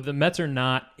 So the Mets are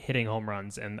not hitting home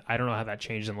runs, and I don't know how that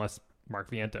changed unless Mark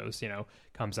Vientos,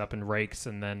 comes up and rakes,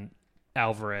 and then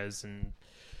Alvarez,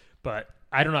 but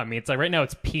I don't know. I mean, it's like right now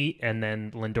it's Pete, and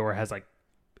then Lindor has like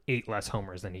 8 less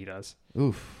homers than he does.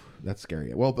 Oof, that's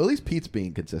scary. Well, at least Pete's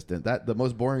being consistent. That the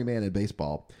most boring man in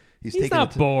baseball. He's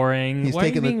not boring. Why are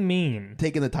you being mean?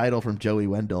 Taking the title from Joey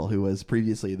Wendell, who was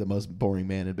previously the most boring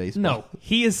man in baseball. No,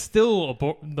 he is still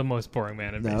the most boring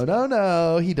man in baseball.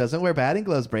 No. He doesn't wear batting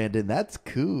gloves, Brandon. That's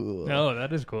cool. No,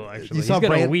 that is cool, actually. He's got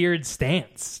a weird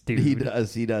stance, dude. He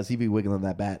does. He'd be wiggling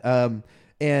that bat.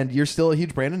 And you're still a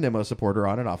huge Brandon Nimmo supporter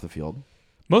on and off the field.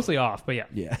 Mostly off, but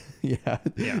yeah. Yeah.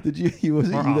 Did you? Was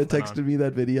it you that texted me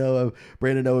that video of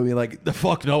Brandon Noah being like, "The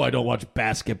fuck no, I don't watch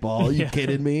basketball." Are you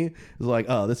kidding me? It was like,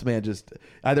 oh, this man just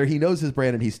either he knows his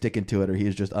brand and he's sticking to it, or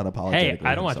he's just unapologetic. Hey,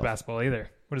 I don't watch basketball either.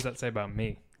 What does that say about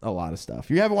me? A lot of stuff.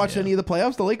 You haven't watched any of the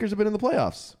playoffs? The Lakers have been in the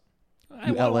playoffs.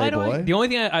 LA boy. The only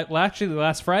thing actually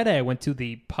last Friday I went to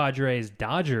the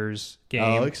Padres-Dodgers game.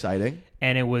 Oh, exciting!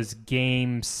 And it was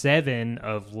Game 7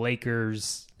 of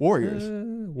Lakers Warriors.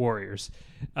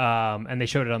 And they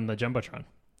showed it on the Jumbotron.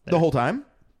 The whole time?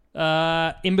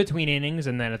 In between innings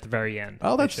and then at the very end.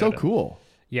 Oh, that's so cool.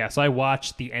 Yeah, so I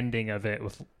watched the ending of it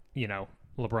with,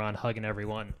 LeBron hugging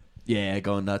everyone. Yeah,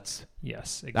 going nuts.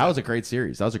 Yes, exactly. That was a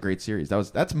great series.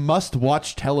 That's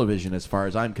must-watch television as far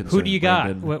as I'm concerned. Who do you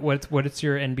got? Brandon. What's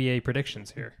your NBA predictions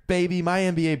here? Baby, my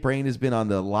NBA brain has been on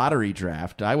the lottery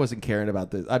draft. I wasn't caring about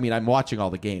this. I mean, I'm watching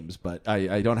all the games, but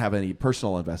I don't have any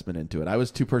personal investment into it. I was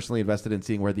too personally invested in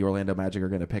seeing where the Orlando Magic are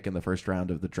going to pick in the first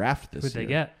round of the draft this Who'd year. they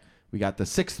get? We got the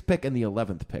 6th pick and the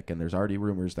 11th pick, and there's already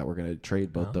rumors that we're going to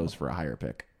trade both those for a higher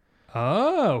pick.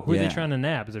 Oh, who are Yeah. they trying to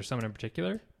nab? Is there someone in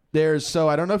particular? I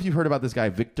don't know if you've heard about this guy,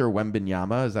 Victor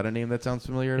Wembanyama. Is that a name that sounds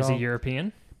familiar at Is all? he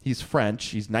European? He's French.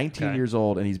 He's 19 Okay. years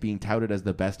old, and he's being touted as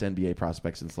the best NBA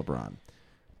prospect since LeBron.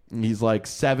 He's like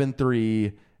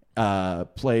 7'3",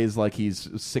 plays like he's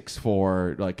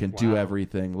 6'4", like can do Wow.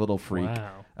 everything, little freak.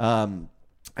 Wow.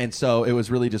 And so it was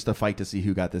really just a fight to see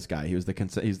who got this guy. He's the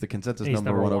consensus He's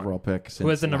number one overall pick. Who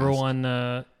is the number last-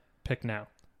 one pick now?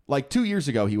 Like 2 years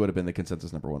ago, he would have been the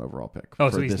consensus number one overall pick. Oh,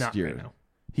 for so he's this not year. right now.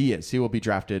 He is. He will be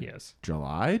drafted Yes.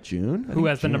 July, June. I Who think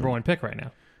has the June. number one pick right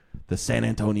now? The San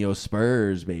Antonio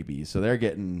Spurs, baby. So they're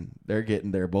getting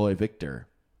their boy Victor.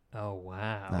 Oh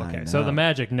wow. I Okay, so know. the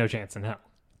Magic, no chance in hell.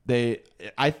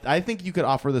 I think you could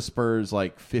offer the Spurs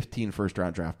like 15 first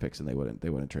round draft picks and they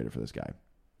wouldn't trade it for this guy.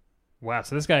 Wow,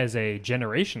 so this guy is a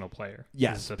generational player.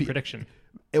 Yes. This is a prediction.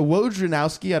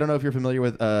 Wojnarowski, I don't know if you're familiar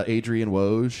with Adrian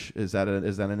Woj. Is that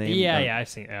a name? Yeah, I've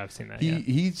seen that.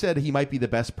 He said he might be the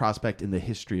best prospect in the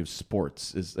history of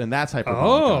sports, and that's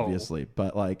hyperbolic, obviously.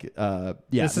 But like,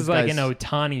 this is like an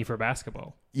Ohtani for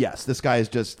basketball. Yes, this guy is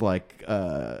just like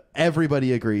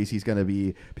everybody agrees he's going to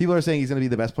be. People are saying he's going to be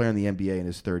the best player in the NBA in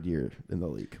his 3rd year in the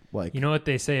league. Like, You know what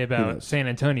they say about knows? San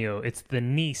Antonio? It's the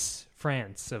Nice,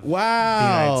 France of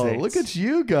wow, the United look States. at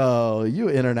you go, you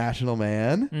international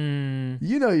man.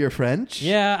 You know you're French.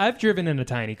 Yeah, I've driven in a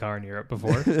tiny car in Europe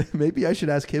before. Maybe I should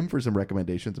ask him for some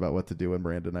recommendations about what to do when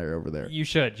Brandon and I are over there. You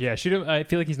should, yeah. Shoot him. I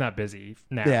feel like he's not busy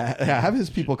now. Yeah, have his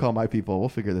people call my people. We'll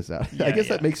figure this out. Yeah, I guess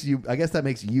yeah. that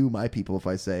makes you my people if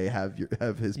I say have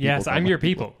his people. Yes, call I'm my your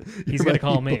people. He's You're going my to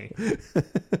call me.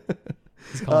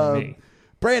 He's calling me.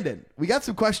 Brandon, we got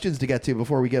some questions to get to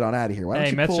before we get on out of here. Why don't Hey,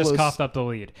 you Mets pull just those... coughed up the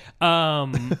lead.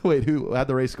 Wait, who had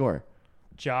the race score?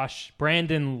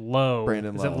 Brandon Lowe.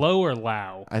 Brandon Is Lowe. it Lowe or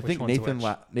Lau? I Which think one's Nathan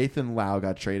which? Nathan Lau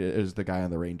got traded as the guy on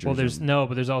the Rangers. Well,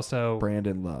 there's also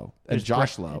Brandon Lowe and there's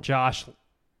Josh Lowe. Josh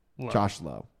Lowe. Josh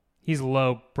Lowe. He's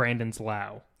Lowe. Brandon's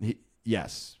Lau.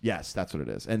 Yes, that's what it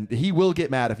is. And he will get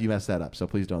mad if you mess that up. So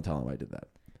please don't tell him I did that.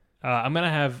 I'm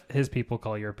gonna have his people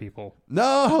call your people.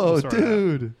 No, Sort it out.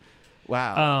 dude.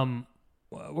 Wow.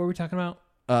 What were we talking about?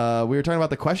 We were talking about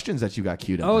the questions that you got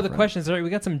queued up. Oh, my the friend. questions. All right, we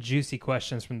got some juicy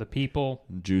questions from the people.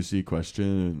 Juicy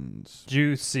questions.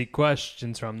 Juicy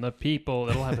questions from the people.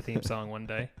 It'll have a theme song one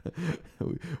day.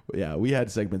 Yeah, we had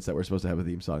segments that were supposed to have a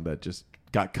theme song that just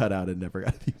got cut out and never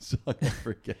got a theme song. I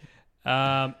forget.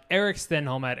 Eric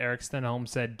Stenholm at Eric Stenholm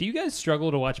said, "Do you guys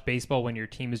struggle to watch baseball when your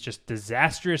team is just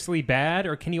disastrously bad,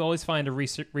 or can you always find a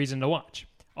reason to watch?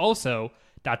 Also, ...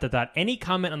 any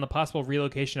comment on the possible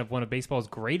relocation of one of baseball's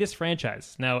greatest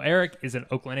franchises?" Now, Eric is an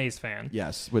Oakland A's fan.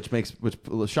 Yes, which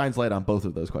shines light on both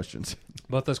of those questions.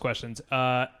 Both those questions.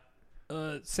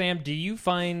 Sam, do you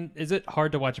find is it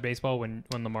hard to watch baseball when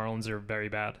the Marlins are very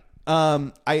bad?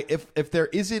 If there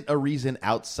isn't a reason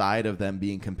outside of them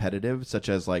being competitive, such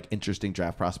as like interesting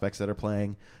draft prospects that are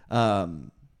playing,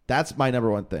 that's my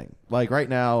number one thing. Like right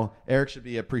now, Eric should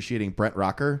be appreciating Brent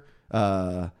Rocker.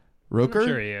 Roker? I'm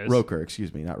sure he is. Roker,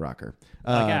 excuse me, not Rocker.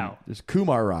 Like Al. There's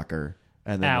Kumar Rocker,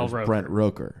 and then Al there's Roker. Brent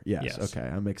Roker. Yes, Yes. okay.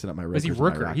 I'm mixing up my Rokers. Is he and my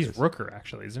Rooker? He's Rockers. Rooker,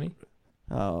 actually, isn't he?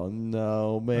 Oh,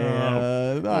 no,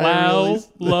 man.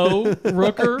 Low,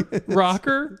 Rooker,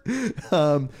 Rocker.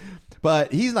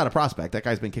 But he's not a prospect. That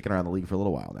guy's been kicking around the league for a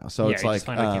little while now. So Yeah, it's he like just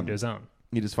finally came to his own.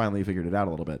 he just finally figured it out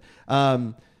a little bit.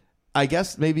 I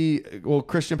guess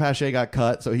Christian Pache got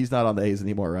cut, so he's not on the A's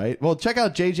anymore, right? Well, check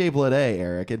out JJ Bleday,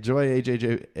 Eric. Enjoy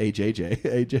JJ Bleday.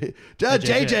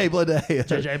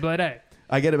 JJ Bleday.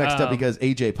 I get it mixed up because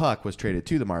AJ Puck was traded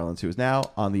to the Marlins, who is now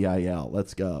on the IL.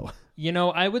 Let's go. You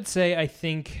know, I would say I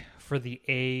think for the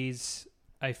A's,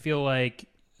 I feel like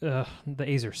the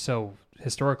A's are so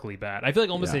historically bad. I feel like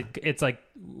almost Yeah. it's like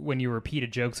when you repeat a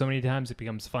joke so many times, it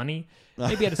becomes funny.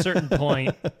 Maybe at a certain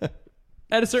point.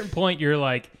 At a certain point, you're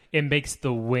like, it makes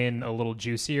the win a little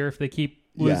juicier if they keep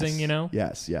losing, Yes. you know?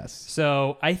 Yes.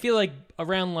 So I feel like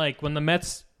around like when the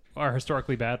Mets are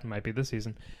historically bad, it might be this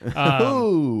season.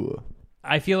 Ooh.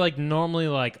 I feel like normally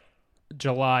like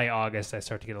July, August, I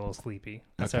start to get a little sleepy.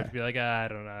 I start Okay. to be like, I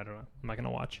don't know. I'm not going to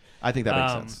watch. I think that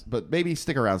makes sense. But maybe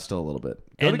stick around still a little bit.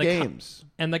 Go And to the games.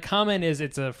 And the comment is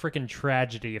it's a freaking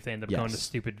tragedy if they end up going to Yes.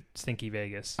 stupid, stinky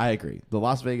Vegas. I agree. The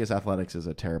Las Vegas Athletics is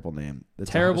a terrible name.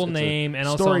 Terrible it's a name, and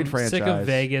also storied I'm sick of franchise.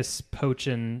 Vegas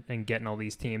poaching and getting all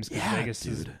these teams because Yeah, Vegas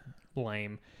is dude.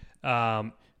 lame.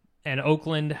 And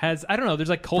Oakland has, I don't know, there's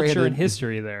like culture Brandon, and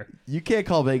history there. You can't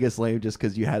call Vegas lame just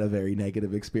because you had a very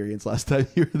negative experience last time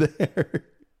you were there.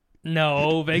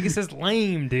 No, Vegas is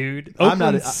lame, dude. I'm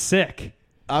not- Oakland's sick.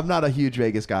 I'm not a huge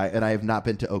Vegas guy, and I have not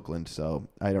been to Oakland, so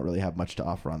I don't really have much to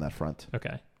offer on that front.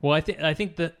 Okay. Well, I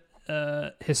think that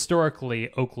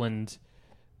historically Oakland,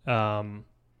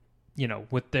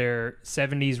 with their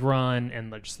 70s run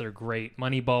and just their great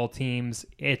Moneyball teams,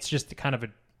 it's just kind of a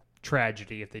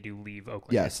tragedy if they do leave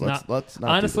Oakland. Yes, It's let's not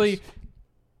honestly, do this.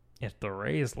 if the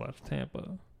Rays left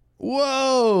Tampa.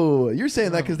 Whoa, you're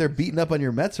saying that because they're beating up on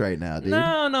your Mets right now, dude. No.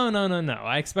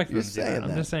 I expect them You're to do that. saying I'm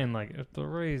that. just saying, like, if the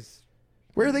Rays,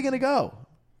 Where are they going to go?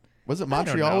 Was it I don't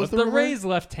Montreal? know. Was If the rumor? Rays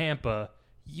left Tampa,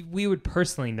 we would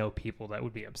personally know people that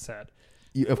would be upset.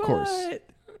 Of course.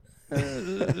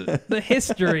 But, the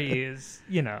history is,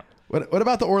 What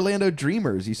about the Orlando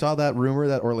Dreamers? You saw that rumor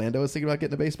that Orlando was thinking about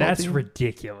getting a baseball that's team?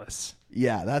 ridiculous.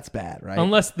 Yeah, that's bad, right?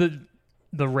 Unless the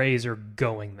Rays are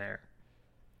going there.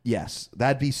 Yes,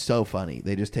 that'd be so funny.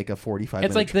 They just take a 45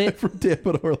 It's minute like trip from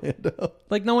Tampa to Orlando.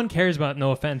 Like no one cares about,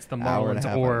 no offense, the Hour and a Marlins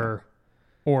half,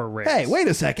 or Rays. Hey, wait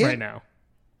a second. Right now.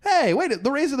 Hey, wait,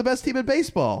 the Rays are the best team in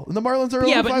baseball, and the Marlins are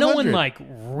Yeah, over but no 500. one like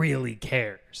really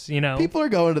cares, People are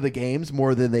going to the games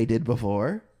more than they did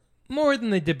before. More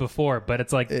than they did before, but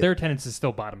it's like their attendance is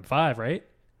still bottom 5, right?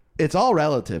 It's all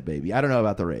relative, baby. I don't know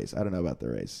about the Rays.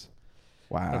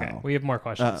 Wow. Okay, we have more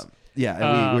questions.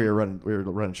 Yeah, and we were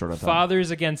running short on time.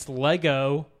 Fathers against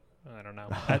Lego. I don't know.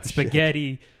 That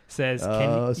Spaghetti says,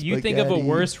 Oh, can you think of a Spaghetti.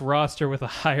 worse roster with a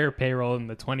higher payroll than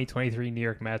the 2023 New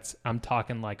York Mets? I'm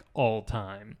talking like all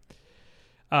time.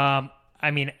 The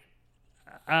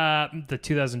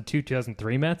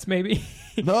 2002-2003 Mets, maybe?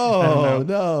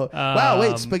 No. Wow,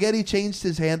 wait, Um, Spaghetti changed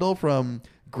his handle from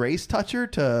Grace Toucher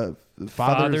to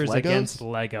Fathers Legos? against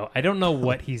Lego. I don't know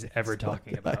what he's ever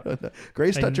talking I about. don't know.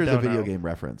 Grace I Toucher is a don't video know. game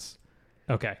reference.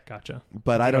 Okay, gotcha.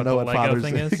 But I don't know what what the Lego Fathers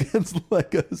thing is? against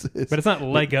Legos is. But it's not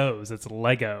Legos, it's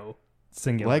Lego.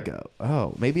 Singular. Lego.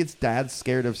 Oh, maybe it's dad's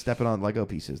scared of stepping on Lego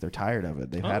pieces. They're tired of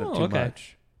it. They've had it too okay.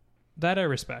 much. That I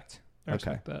respect. I Okay.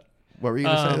 respect that. What were you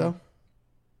going to say, though?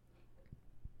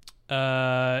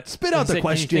 Spit out the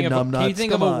question, Can you numbnuts.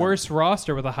 think Come of a on. worse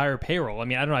roster with a higher payroll? I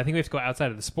mean, I don't know. I think we have to go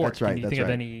outside of the sport. That's right, Can you that's think of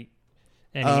right. any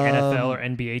NFL or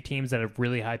NBA teams that have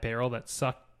really high payroll that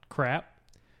suck crap?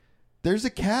 There's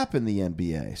a cap in the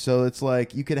NBA, so it's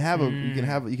like you can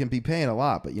be paying a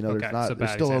lot, but Okay, there's not. so There's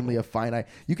bad still example. only a finite.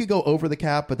 You could go over the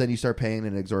cap, but then you start paying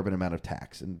an exorbitant amount of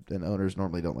tax, and owners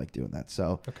normally don't like doing that.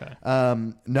 So, Okay.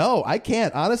 No, I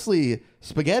can't. Honestly,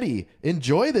 Spaghetti,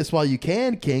 enjoy this while you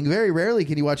can, King. Very rarely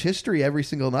can you watch history every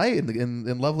single night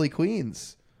in lovely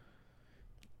Queens.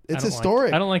 It's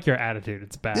historic. I don't like your attitude.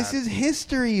 It's bad. This is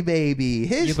history, baby.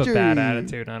 History. You have a bad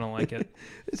attitude. And I don't like it.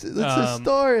 It's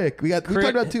historic. We talked Crit-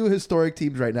 about two historic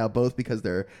teams right now, both because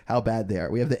they're how bad they are.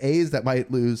 We have the A's that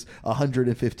might lose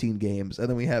 115 games, and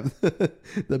then we have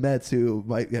the Mets who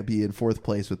might be in fourth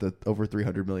place with the over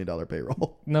 $300 million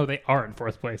payroll. No, they are in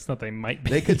fourth place. Not they might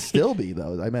be. They could still be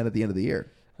though. I meant at the end of the year.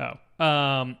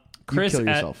 Oh. Chris kill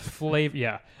at yourself. Flavor.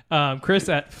 Yeah. Chris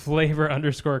at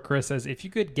Flavor_Chris says, if you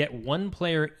could get one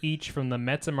player each from the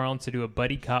Mets and Marlins to do a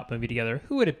buddy cop movie together,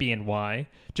 who would it be and why?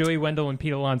 Joey Wendell and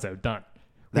Pete Alonso. Done.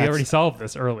 We already solved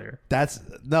this earlier. That's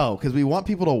no, because we want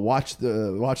people to watch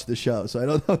the show. So I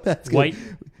don't know if that's good.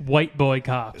 White boy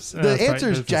cops. The answer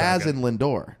is Jazz and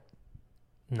Lindor.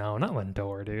 No, not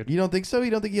Lindor, dude. You don't think so?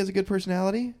 You don't think he has a good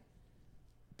personality?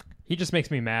 He just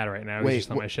makes me mad right now. He's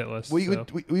just on my shit list. We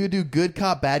would do good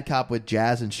cop, bad cop with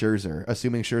Jazz and Scherzer,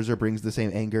 assuming Scherzer brings the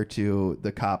same anger to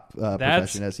the cop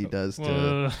profession as he does to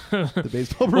the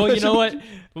baseball profession. Well, you know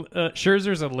what?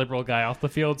 Scherzer's a liberal guy off the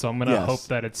field, so I'm going to Yes. hope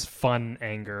that it's fun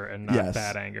anger and not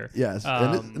bad anger. Yes,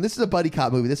 and this is a buddy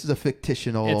cop movie. This is a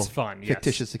fictional. It's fun. Yes.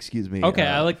 Fictitious, excuse me. Okay,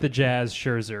 I like the Jazz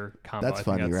Scherzer combo. That's I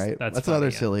think funny, right? That's What's funny,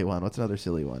 another yeah. silly one? What's another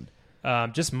silly one?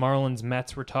 Just Marlins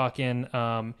Mets. We're talking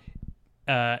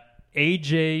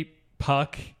AJ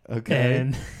Puck Okay.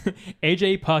 and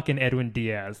AJ Puck and Edwin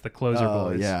Diaz, the closer Oh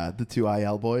boys. yeah, the two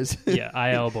IL boys. Yeah,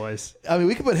 IL boys. I mean,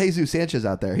 we could put Jesus Sanchez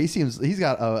out there. He's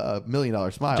got a $1 million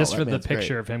smile. Just That for the man's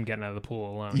picture great. of him getting out of the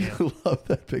pool alone. Yeah. You love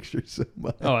that picture so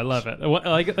much. Oh, I love it.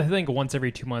 Like I think once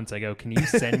every 2 months I go, can you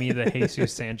send me the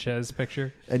Jesus Sanchez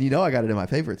picture? And you know I got it in my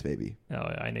favorites, baby. Oh,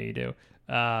 I know you do.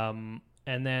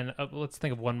 And then let's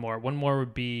think of one more. One more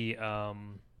would be Soler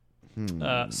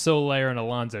and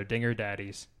Alonso, Dinger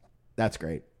Daddies. That's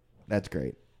great. That's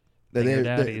great.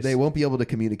 Daddies. They won't be able to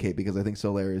communicate because I think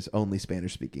Soler is only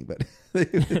Spanish speaking, but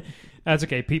That's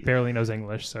okay. Pete barely knows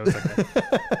English, so it's okay.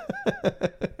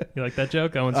 You like that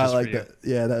joke? That one's I just like for you. that.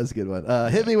 Yeah, that was a good one.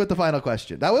 Hit me with the final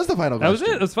question. That was the final That was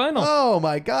question. it. It was final. Oh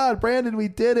my God, Brandon, we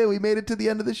did it. We made it to the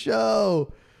end of the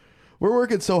show. We're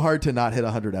working so hard to not hit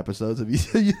 100 episodes. Have you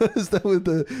noticed that with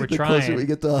the closer trying. we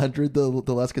get to 100, the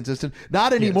less consistent?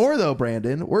 Not anymore, though,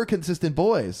 Brandon. We're consistent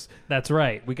boys. That's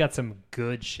right. We got some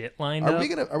good shit lined Are up. we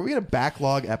gonna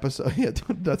backlog episodes? Yeah,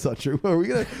 that's not true. Are we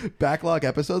gonna backlog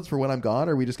episodes for when I'm gone?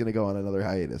 Or are we just gonna go on another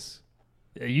hiatus?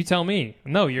 You tell me.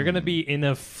 No, you're going to be in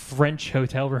a French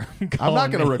hotel room. I'm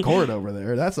not gonna me. record over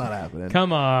there. That's not happening.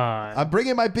 Come on. I'm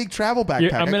bringing my big travel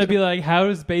backpack. I'm going to be like,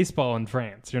 how's baseball in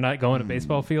France? You're not going to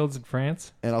baseball fields in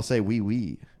France? and I'll say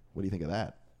oui. What do you think of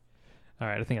that? All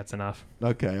right, I think that's enough.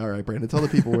 Okay, all right, Brandon. Tell the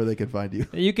people where they can find you.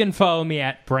 You can follow me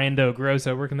at Brando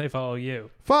Grosso. Where can they follow you?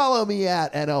 Follow me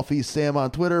at NLFeastSam on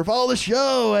Twitter. Follow the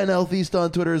show, NLFeast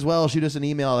on Twitter as well. Shoot us an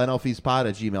email at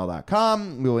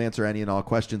nlfeastpod@gmail.com. We will answer any and all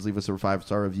questions. Leave us a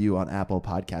 5-star review on Apple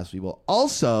Podcasts. We will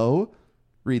also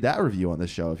read that review on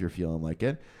this show if you're feeling like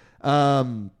it.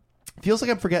 Feels like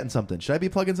I'm forgetting something. Should I be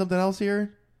plugging something else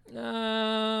here? No.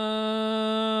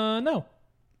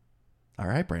 All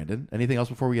right, Brandon. Anything else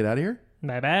before we get out of here?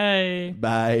 Bye-bye.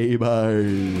 Bye.